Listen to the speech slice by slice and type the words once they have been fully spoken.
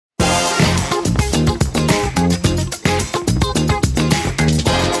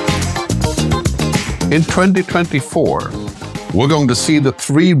In 2024, we're going to see the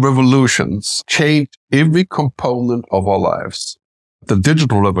three revolutions change every component of our lives. The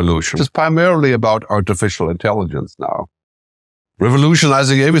digital revolution is primarily about artificial intelligence now.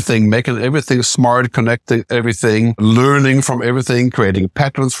 Revolutionizing everything, making everything smart, connecting everything, learning from everything, creating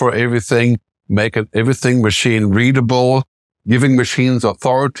patterns for everything, making everything machine readable, giving machines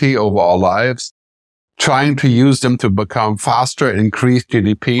authority over our lives, trying to use them to become faster, increase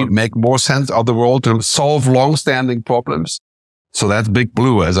GDP, make more sense of the world, to solve long-standing problems. So that's Big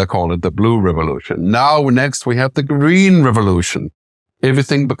Blue, as I call it, the blue revolution. Now, next, we have the green revolution.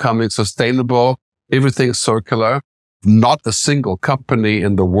 Everything becoming sustainable, everything circular. Not a single company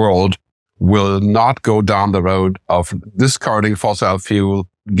in the world will not go down the road of discarding fossil fuel,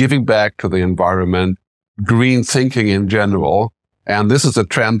 giving back to the environment, green thinking in general. And this is a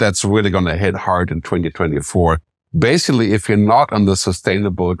trend that's really going to hit hard in 2024. Basically, if you're not on the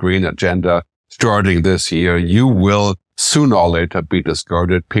sustainable green agenda starting this year, you will sooner or later be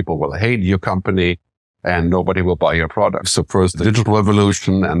discarded. People will hate your company and nobody will buy your products. So first the digital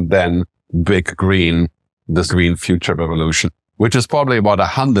revolution and then big green, this green future revolution, which is probably about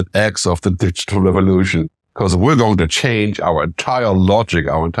 100x of the digital revolution, because we're going to change our entire logic,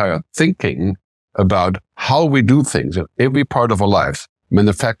 our entire thinking about how we do things in every part of our lives.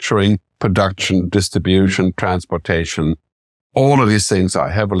 Manufacturing, production, distribution, transportation. All of these things are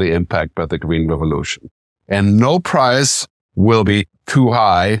heavily impacted by the green revolution. And no price will be too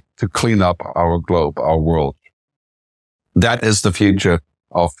high to clean up our globe, our world. That is the future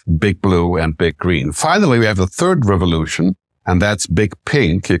of Big Blue and Big Green. Finally, we have the third revolution, and that's Big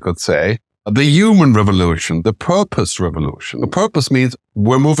Pink, you could say. The human revolution, the purpose revolution. The purpose means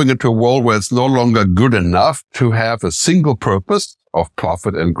we're moving into a world where it's no longer good enough to have a single purpose of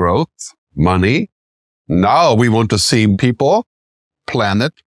profit and growth, money. Now we want to see people,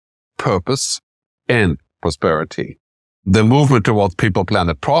 planet, purpose, and prosperity. The movement towards people,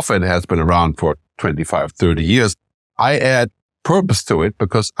 planet, profit has been around for 25, 30 years. I add purpose to it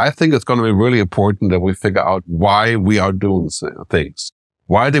because I think it's going to be really important that we figure out why we are doing things.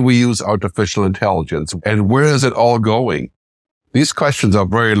 Why do we use artificial intelligence? And where is it all going? These questions are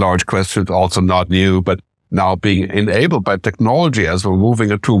very large questions, also not new, but now being enabled by technology as we're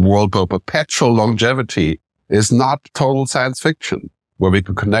moving into a world where perpetual longevity is not total science fiction, where we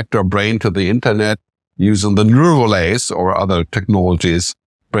can connect our brain to the internet using the neural lace or other technologies,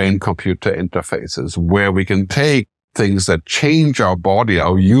 brain-computer interfaces, where we can take things that change our body,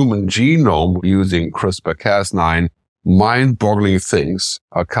 our human genome, using CRISPR-Cas9. Mind-boggling things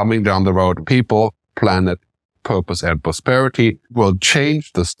are coming down the road. People, planet, purpose, and prosperity will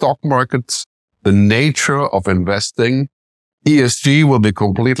change the stock markets, the nature of investing. ESG will be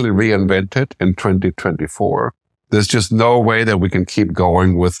completely reinvented in 2024. There's just no way that we can keep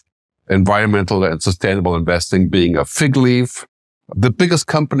going with environmental and sustainable investing being a fig leaf. The biggest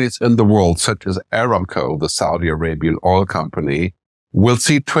companies in the world, such as Aramco, the Saudi Arabian oil company, will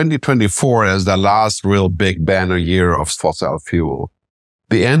see 2024 as the last real big banner year of fossil fuel.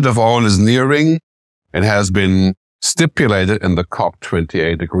 The end of oil is nearing and has been stipulated in the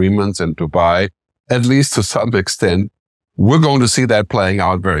COP28 agreements in Dubai, at least to some extent. We're going to see that playing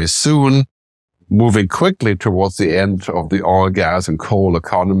out very soon, moving quickly towards the end of the oil, gas, and coal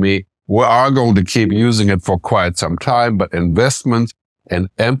economy. We are going to keep using it for quite some time, but investment and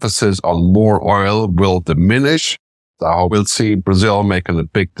emphasis on more oil will diminish. So we'll see Brazil making a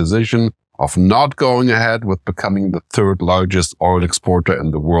big decision of not going ahead with becoming the third largest oil exporter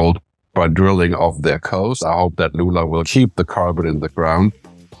in the world by drilling off their coast. I hope that Lula will keep the carbon in the ground.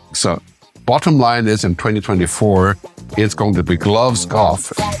 So bottom line is in 2024, it's going to be gloves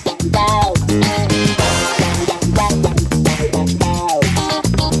off.